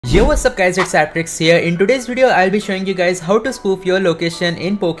Yo, what's up guys, it's Aptrix here. In today's video, I'll be showing you guys how to spoof your location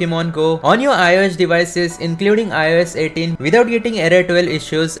in Pokemon Go on your iOS devices including iOS 18 without getting error 12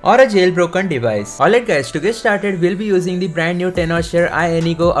 issues or a jailbroken device. Alright guys, to get started, we'll be using the brand new 10-hour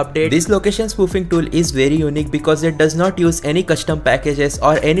iAnyGo update. This location spoofing tool is very unique because it does not use any custom packages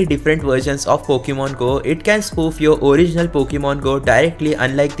or any different versions of Pokemon Go. It can spoof your original Pokemon Go directly,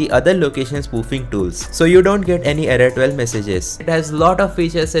 unlike the other location spoofing tools, so you don't get any error 12 messages. It has a lot of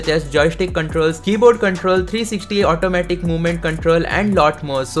features such as joystick controls, keyboard control, 360 automatic movement control and lot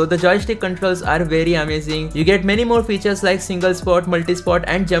more. So the joystick controls are very amazing. You get many more features like single spot, multi-spot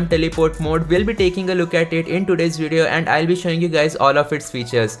and jump teleport mode. We'll be taking a look at it in today's video and I'll be showing you guys all of its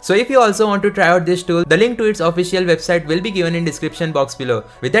features. So if you also want to try out this tool, the link to its official website will be given in description box below.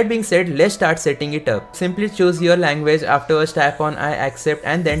 With that being said, let's start setting it up. Simply choose your language, afterwards tap on I accept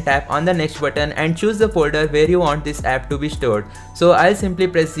and then tap on the next button and choose the folder where you want this app to be stored. So I'll simply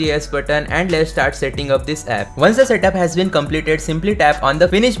press the yes button and let's start setting up this app. Once the setup has been completed, simply tap on the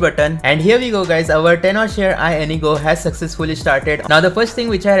finish button and here we go guys, our 10-hour iAnyGo has successfully started. Now the first thing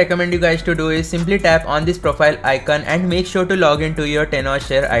which I recommend you guys to do is simply tap on this profile icon and make sure to log into your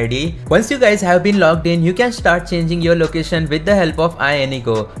 10-hour ID. Once you guys have been logged in, you can start changing your location with the help of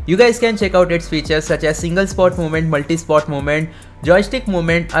iAnyGo. You guys can check out its features such as single spot movement, multi-spot movement, joystick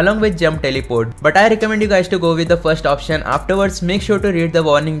movement along with jump teleport, but I recommend you guys to go with the first option. Afterwards, make sure to read the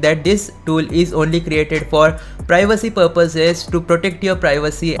warning that this tool is only created for privacy purposes, to protect your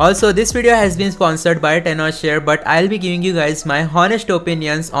privacy. Also, this video has been sponsored by 10-hour, but I'll be giving you guys my honest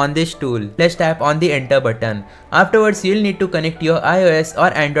opinions on this tool. Let's tap on the enter button. Afterwards, you'll need to connect your iOS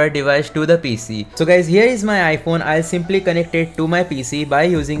or Android device to the PC. So guys, here is my iPhone. I'll simply connect it to my PC by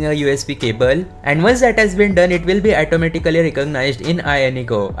using a USB cable, and once that has been done, it will be automatically recognized in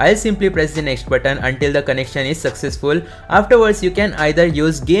iAnyGo. I'll simply press the next button until the connection is successful. Afterwards, you can either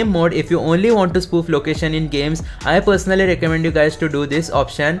use game mode if you only want to spoof location in games. I personally recommend you guys to do this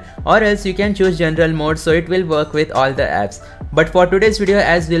option, or else you can choose general mode so it will work with all the apps. But for today's video,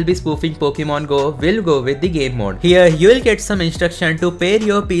 as we'll be spoofing Pokemon Go, we'll go with the game mode. Here you will get some instruction to pair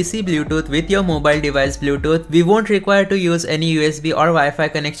your PC Bluetooth with your mobile device Bluetooth. We won't require to use any USB or Wi-Fi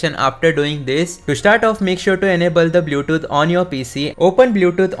connection after doing this. To start off, make sure to enable the Bluetooth on your PC. Open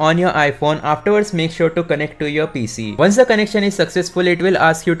Bluetooth on your iPhone. Afterwards, make sure to connect to your PC. Once the connection is successful, it will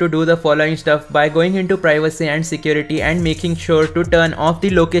ask you to do the following stuff by going into privacy and security and making sure to turn off the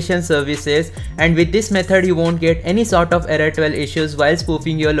location services. And with this method, you won't get any sort of error 12 issues while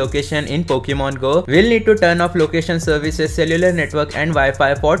spoofing your location in Pokemon Go. We'll need to turn off location services, cellular network and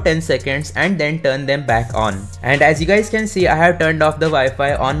Wi-Fi for 10 seconds and then turn them back on. And as you guys can see, I have turned off the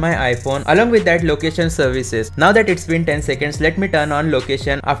Wi-Fi on my iPhone along with that location services. Now that it's been 10 seconds, let me turn on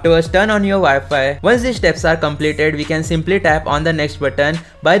location. Afterwards, turn on your Wi-Fi. Once these steps are completed, we can simply tap on the next button.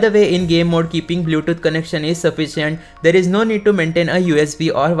 By the way, in game mode, keeping Bluetooth connection is sufficient. There is no need to maintain a USB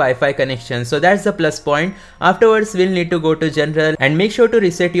or Wi-Fi connection, so that's the plus point. Afterwards, we'll need to go to general and make sure to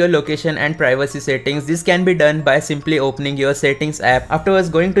reset your location and privacy settings. This can be done by simply opening your settings app. Afterwards,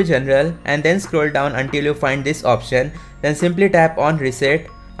 going to general and then scroll down until you find this option. Then simply tap on reset.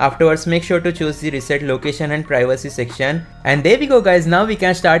 Afterwards, make sure to choose the reset location and privacy section. And there we go guys, now we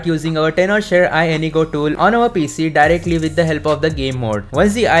can start using our 10-hour iAnyGo tool on our PC directly with the help of the game mode.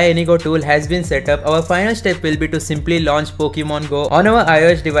 Once the iAnyGo tool has been set up, our final step will be to simply launch Pokemon Go on our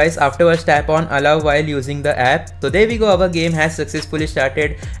iOS device. Afterwards, tap on allow while using the app. So there we go, our game has successfully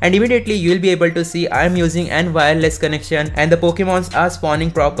started and immediately you will be able to see I am using an wireless connection and the Pokemons are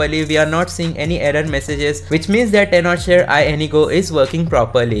spawning properly. We are not seeing any error messages, which means that 10-hour iAnyGo is working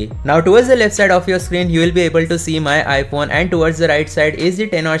properly. Now towards the left side of your screen, you will be able to see my iPhone and towards the right side is the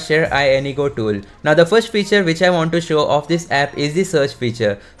 10-hour iAnyGo tool. Now the first feature which I want to show of this app is the search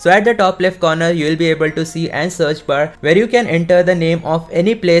feature. So at the top left corner, you will be able to see an search bar where you can enter the name of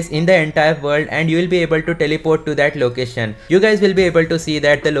any place in the entire world and you will be able to teleport to that location. You guys will be able to see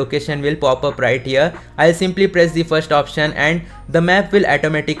that the location will pop up right here. I'll simply press the first option and the map will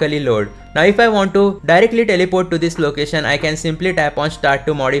automatically load. Now if I want to directly teleport to this location, I can simply tap on start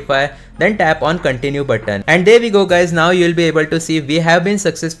to modify, then tap on continue button. And there we go guys, now you will be able to see we have been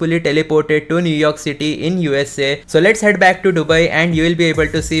successfully teleported to New York City in USA. So let's head back to Dubai and you will be able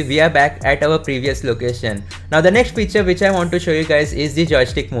to see we are back at our previous location. Now the next feature which I want to show you guys is the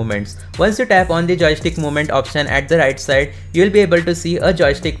joystick movements. Once you tap on the joystick movement option at the right side, you will be able to see a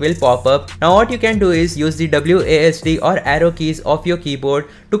joystick will pop up. Now what you can do is use the WASD or arrow keys of your keyboard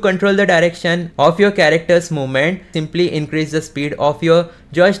to control the direction direction of your character's movement, simply increase the speed of your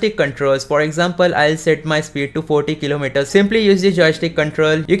joystick controls. For example, I'll set my speed to 40 km. Simply use the joystick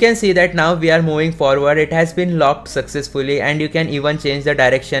control. You can see that now we are moving forward. It has been locked successfully, and you can even change the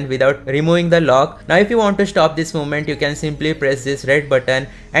direction without removing the lock. Now if you want to stop this movement, you can simply press this red button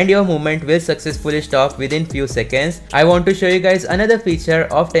and your movement will successfully stop within few seconds. I want to show you guys another feature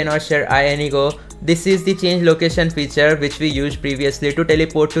of Tenorshare iAnyGo. This is the change location feature which we used previously to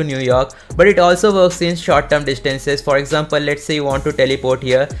teleport to New York, but it also works in short-term distances. For example, let's say you want to teleport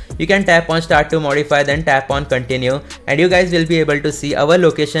here. You can tap on start to modify, then tap on continue, and you guys will be able to see our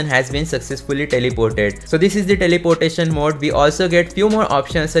location has been successfully teleported. So this is the teleportation mode. We also get few more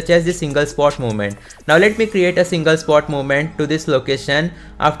options such as the single spot movement. Now let me create a single spot movement to this location.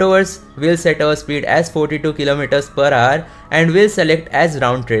 Afterwards, we'll set our speed as 42 km/h and we'll select as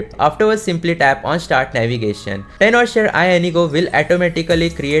round trip. Afterwards, simply tap on start navigation. Tenorshare iAnyGo will automatically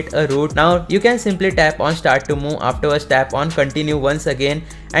create a route. Now you can simply tap on start to move. Afterwards, tap on continue once again,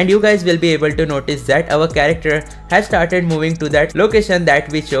 and you guys will be able to notice that our character has started moving to that location that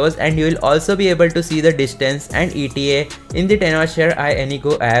we chose, and you will also be able to see the distance and ETA in the Tenorshare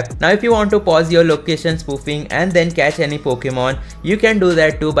iAnyGo app. Now if you want to pause your location spoofing and then catch any Pokemon, you can do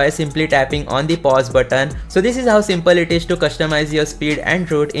that too by simply tapping on the pause button. So this is how simple it is to customize your speed and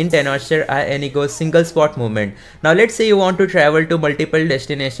route in Tenorshare iAnyGo's single spot movement. Now let's say you want to travel to multiple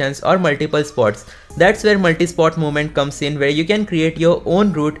destinations or multiple spots. That's where multi-spot movement comes in, where you can create your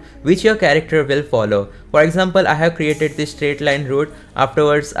own route which your character will follow. For example, I have created this straight line route.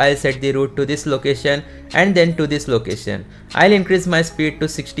 Afterwards, I'll set the route to this location and then to this location. I'll increase my speed to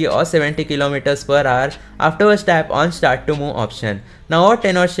 60 or 70 km/h. Afterwards, tap on start to move option. Now what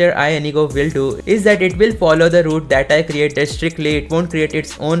Tenorshare iAnyGo will do is that it will follow the route that I created strictly. It won't create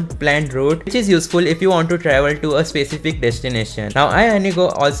its own planned route, which is useful if you want to travel to a specific destination. Now iAnyGo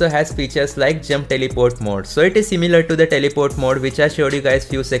also has features like jump teleport mode. So it is similar to the teleport mode which I showed you guys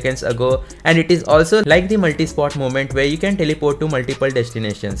few seconds ago, and it is also like the multi-spot movement where you can teleport to multiple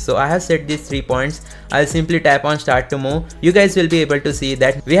destinations. So I have set these 3 points. I'll simply tap on start to move. You guys will be able to see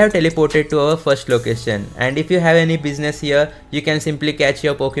that we have teleported to our first location, and if you have any business here, you can simply catch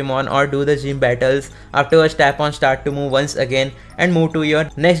your Pokemon or do the gym battles. Afterwards, tap on start to move once again and move to your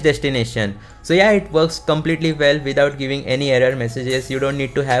next destination. So yeah, it works completely well without giving any error messages. You don't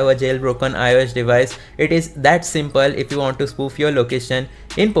need to have a jailbroken iOS device. It is that simple if you want to spoof your location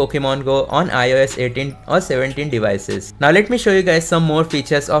in Pokemon Go on iOS 18 or 17 devices. Now let me show you guys some more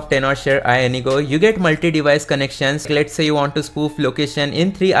features of Tenorshare iAnyGo. You get multi-device connections. Let's say you want to spoof location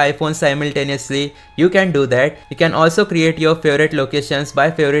in 3 iPhones simultaneously. You can do that. You can also create your favorite locations by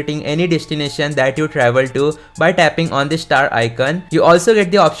favoriting any destination that you travel to by tapping on the star icon. You also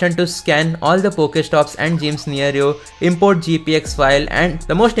get the option to scan all the Pokestops and gyms near you, import GPX file, and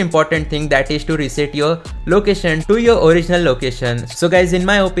the most important thing, that is to reset your location to your original location. So guys, in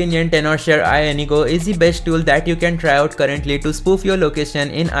my opinion, Tenorshare iAnyGo is the best tool that you can try out currently to spoof your location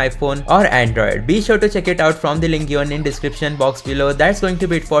in iPhone or Android. Be sure to check it out from the link given in description box below. That's going to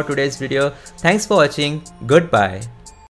be it for today's video. Thanks for watching. Goodbye.